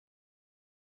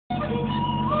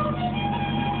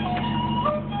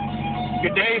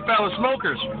Good day, fellow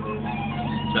smokers.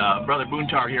 Brother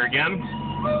Boontar here again.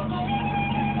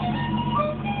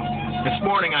 This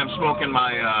morning I'm smoking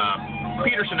my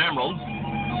Peterson Emerald.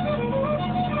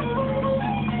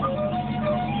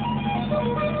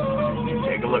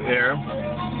 Take a look there.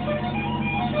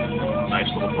 Nice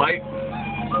little pipe.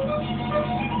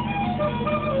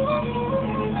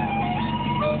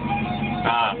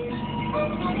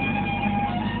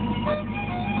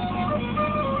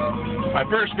 My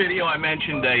first video I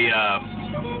mentioned a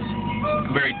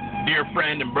very dear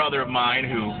friend and brother of mine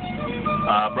who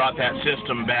brought that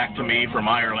system back to me from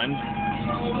Ireland.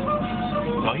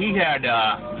 Well, he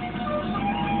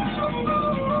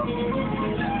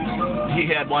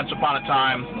had once upon a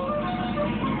time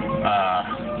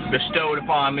bestowed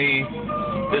upon me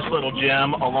this little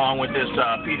gem along with this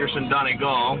Peterson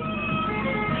Donegal.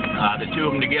 The two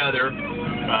of them together,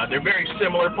 they're very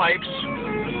similar pipes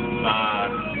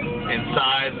in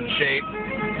size and shape.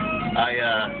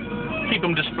 I keep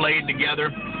them displayed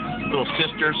together, little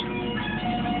sisters.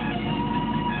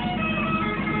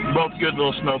 Both good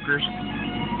little smokers.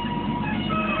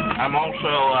 I'm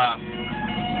also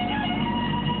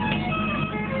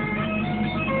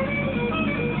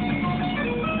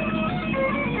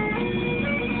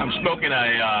I'm smoking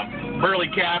a Burley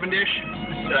Cavendish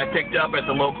that I picked up at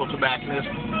the local tobacconist.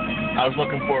 I was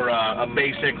looking for a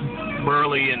basic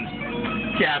Burley and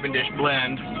Cavendish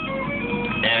blend,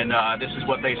 and this is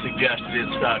what they suggested.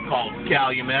 It's called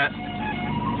Calumet.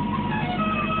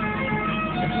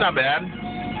 It's not bad.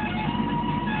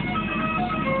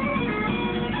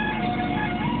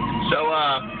 So,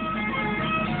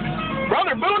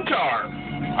 Brother Boontar,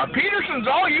 are Petersons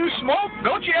all you smoke?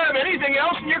 Don't you have anything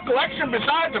else in your collection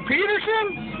besides a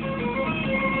Peterson?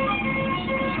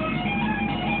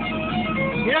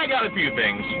 Yeah, I got a few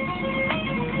things.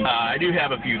 I do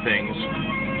have a few things.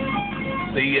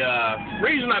 The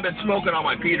reason I've been smoking all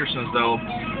my Petersons, though,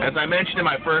 as I mentioned in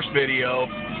my first video,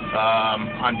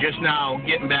 I'm just now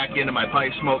getting back into my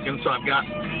pipe smoking, so I've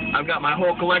got my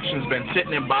whole collection's been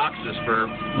sitting in boxes for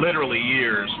literally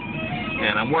years,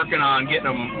 and I'm working on getting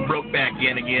them broke back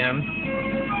in again.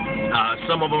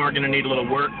 Some of them are going to need a little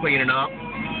work cleaning up.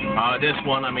 This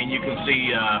one, I mean, you can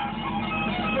see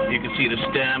the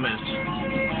stem is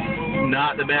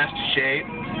not the best shape.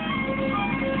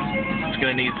 It's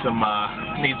going to need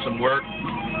some work.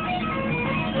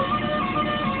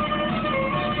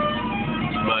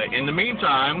 But in the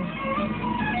meantime,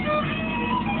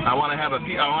 I want to have a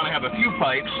few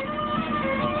pipes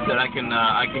that I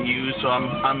can use. So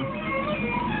I'm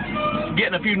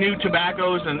getting a few new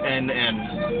tobaccos and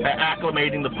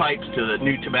acclimating the pipes to the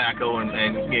new tobacco and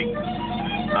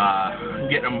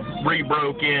getting them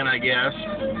re-broke in, I guess.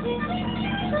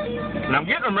 And I'm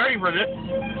getting them ready for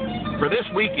this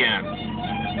weekend.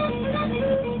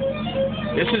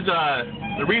 This is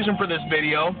the reason for this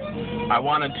video. I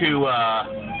wanted to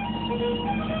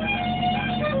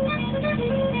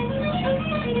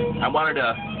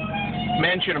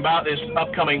mention about this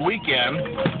upcoming weekend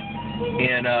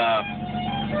in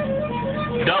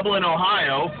Dublin,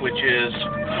 Ohio, which is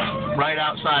right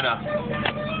outside of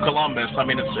Columbus. I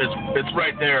mean, it's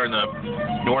right there in the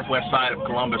northwest side of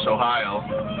Columbus, Ohio.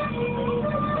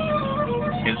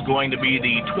 Is going to be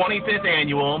the 25th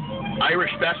annual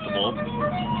Irish Festival.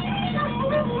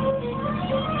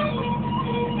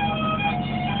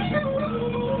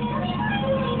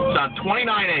 It's on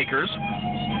 29 acres.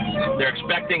 They're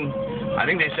expecting, I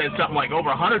think they said something like over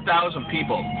 100,000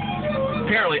 people.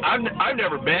 Apparently, I've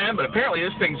never been, but apparently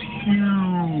this thing's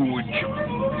huge.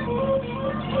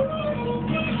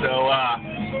 So,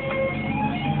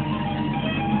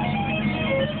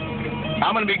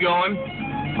 I'm going to be going,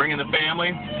 bringing the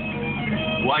family,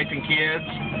 wife and kids.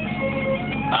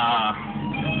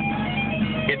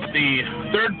 It's the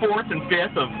 3rd, 4th, and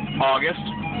 5th of August,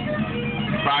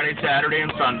 Friday, Saturday,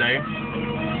 and Sunday.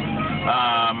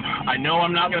 I know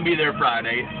I'm not going to be there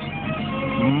Friday.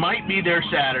 Might be there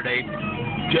Saturday.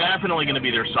 Definitely going to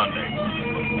be there Sunday.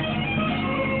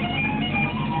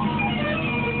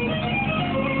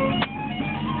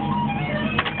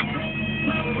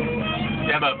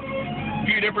 They have a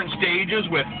few different stages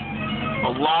with a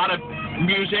lot of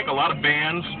music, a lot of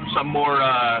bands, some more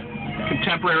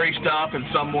contemporary stuff and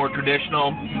some more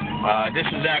traditional. This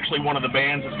is actually one of the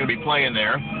bands that's going to be playing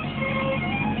there.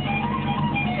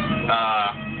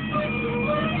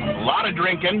 A lot of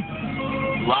drinking,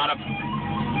 a lot of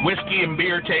whiskey and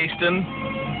beer tasting,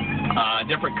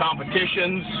 different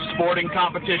competitions, sporting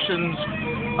competitions,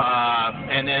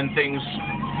 and then things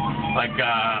like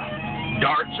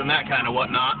darts and that kind of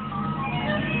whatnot.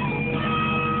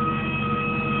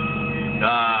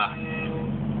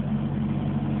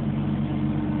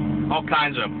 all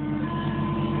kinds of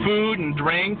food and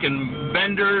drink and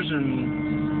vendors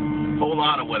and a whole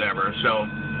lot of whatever. So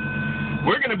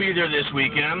we're going to be there this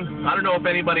weekend. I don't know if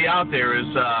anybody out there is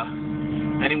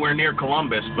anywhere near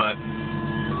Columbus, but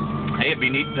hey, it'd be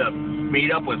neat to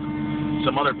meet up with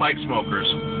some other pipe smokers.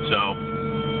 So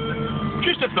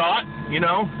just a thought, you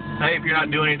know. Hey, if you're not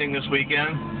doing anything this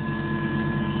weekend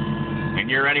and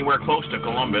you're anywhere close to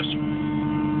Columbus,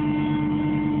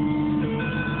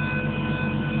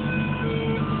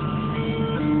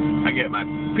 I get my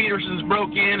Petersons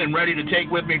broke in and ready to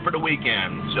take with me for the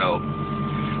weekend. So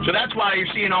that's why you're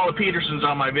seeing all the Petersons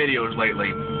on my videos lately.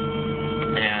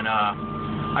 And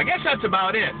I guess that's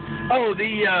about it. Oh,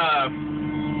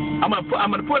 I'm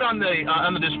gonna put on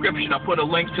the description. I'll put a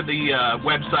link to the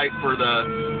website for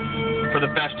the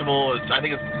festival. I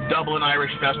think it's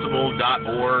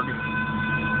DublinIrishFestival.org.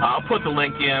 I'll put the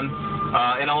link in,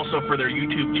 and also for their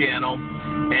YouTube channel.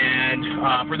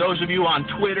 And for those of you on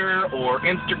Twitter or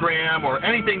Instagram or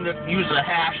anything that uses a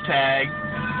hashtag,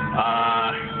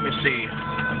 let me see.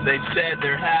 They said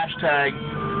their hashtag.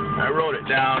 I wrote it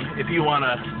down. If you want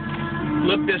to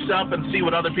look this up and see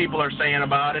what other people are saying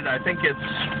about it, I think it's,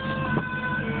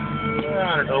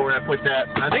 I don't know where I put that.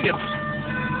 I think it's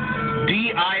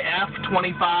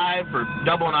DIF25 for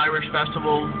Dublin Irish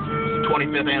Festival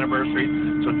 25th anniversary.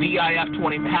 So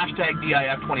DIF20, hashtag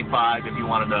DIF25 if you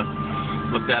wanted to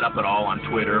look that up at all on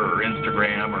Twitter or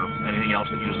Instagram or anything else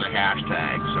that uses a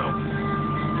hashtag. So,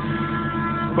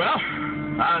 well,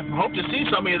 I hope to see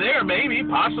some of you there, maybe,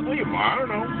 possibly, I don't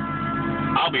know.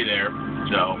 I'll be there.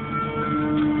 So,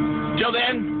 till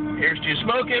then, here's to you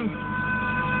smoking.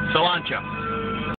 Salancha.